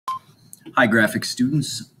Hi, graphics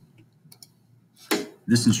students.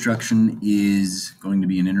 This instruction is going to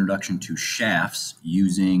be an introduction to shafts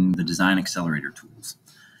using the Design Accelerator tools.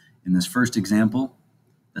 In this first example,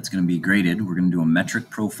 that's going to be graded. We're going to do a metric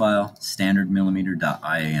profile standard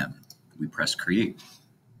millimeter.iam. We press create.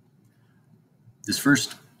 This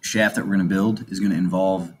first shaft that we're going to build is going to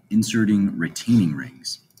involve inserting retaining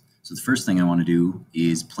rings. So the first thing I want to do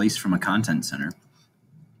is place from a content center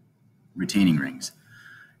retaining rings.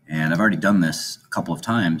 And I've already done this a couple of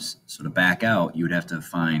times, so to back out, you would have to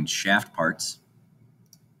find shaft parts,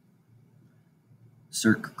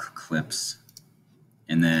 circ clips,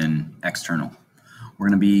 and then external. We're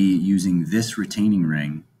going to be using this retaining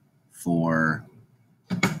ring for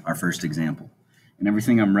our first example. And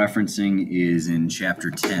everything I'm referencing is in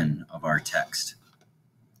chapter 10 of our text.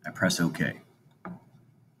 I press OK.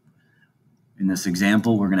 In this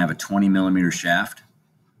example, we're going to have a 20 millimeter shaft.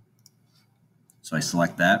 So I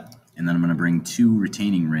select that, and then I'm going to bring two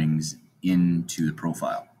retaining rings into the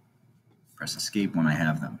profile. Press escape when I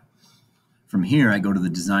have them. From here, I go to the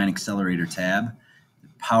Design Accelerator tab, the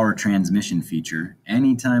Power Transmission feature.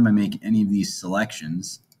 Anytime I make any of these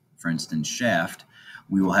selections, for instance shaft,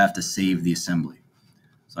 we will have to save the assembly.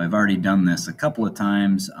 So I've already done this a couple of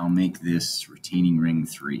times. I'll make this retaining ring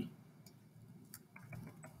 3.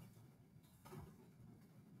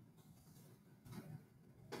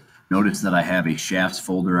 Notice that I have a shafts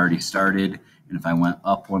folder already started, and if I went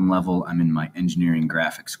up one level, I'm in my engineering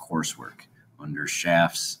graphics coursework under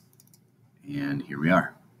shafts, and here we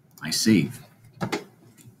are. I save.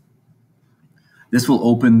 This will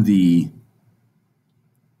open the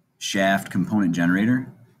shaft component generator,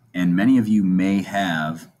 and many of you may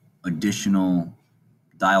have additional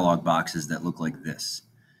dialog boxes that look like this.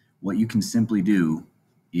 What you can simply do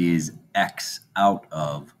is X out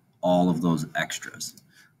of all of those extras.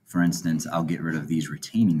 For instance, I'll get rid of these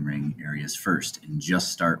retaining ring areas first and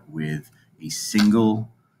just start with a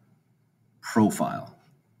single profile.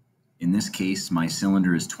 In this case, my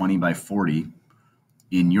cylinder is 20 by 40.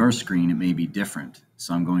 In your screen, it may be different.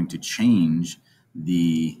 So I'm going to change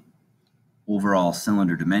the overall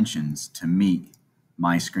cylinder dimensions to meet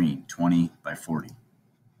my screen, 20 by 40.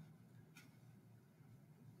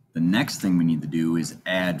 The next thing we need to do is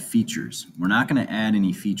add features. We're not going to add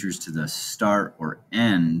any features to the start or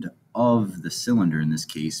end of the cylinder in this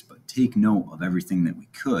case, but take note of everything that we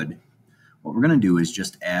could. What we're going to do is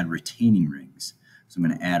just add retaining rings. So I'm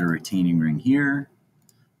going to add a retaining ring here,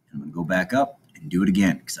 and I'm going to go back up and do it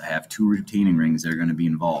again because I have two retaining rings that are going to be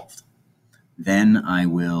involved. Then I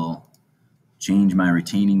will change my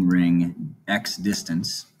retaining ring X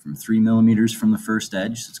distance from 3 millimeters from the first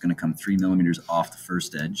edge. So it's going to come 3 millimeters off the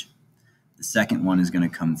first edge. The second one is going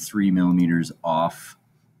to come 3 millimeters off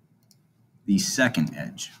the second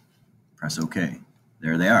edge. Press OK.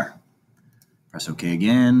 There they are. Press OK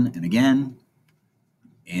again and again,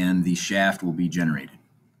 and the shaft will be generated.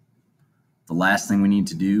 The last thing we need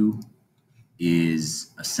to do is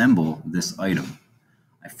assemble this item.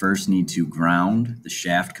 I first need to ground the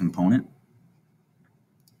shaft component,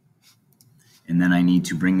 and then I need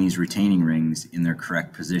to bring these retaining rings in their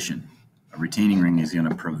correct position. A retaining ring is going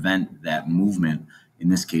to prevent that movement, in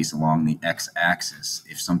this case along the x-axis,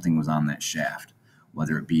 if something was on that shaft,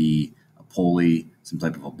 whether it be a pulley, some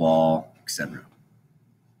type of a ball, etc.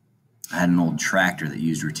 I had an old tractor that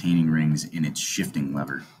used retaining rings in its shifting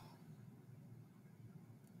lever.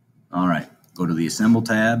 All right, go to the Assemble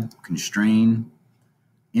tab, Constrain,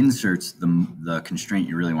 inserts the constraint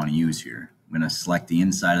you really want to use here. I'm going to select the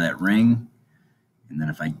inside of that ring. And then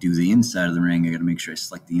if I do the inside of the ring, I got to make sure I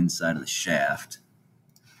select the inside of the shaft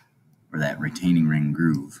or that retaining ring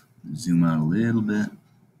groove. Zoom out a little bit.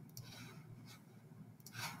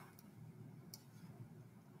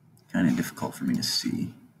 Kind of difficult for me to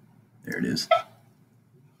see. There it is.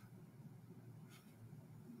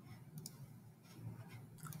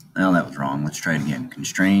 Well, that was wrong. Let's try it again.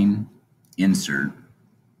 Constrain, insert,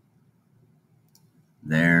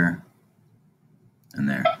 there, and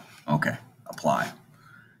there. Okay, apply.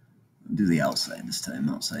 Do the outside this time,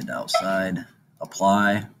 outside to outside,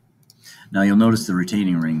 apply. Now you'll notice the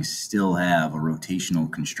retaining rings still have a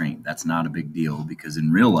rotational constraint. That's not a big deal because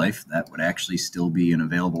in real life that would actually still be an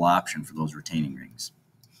available option for those retaining rings.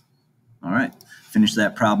 All right, finish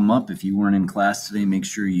that problem up. If you weren't in class today, make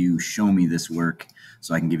sure you show me this work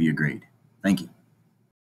so I can give you a grade. Thank you.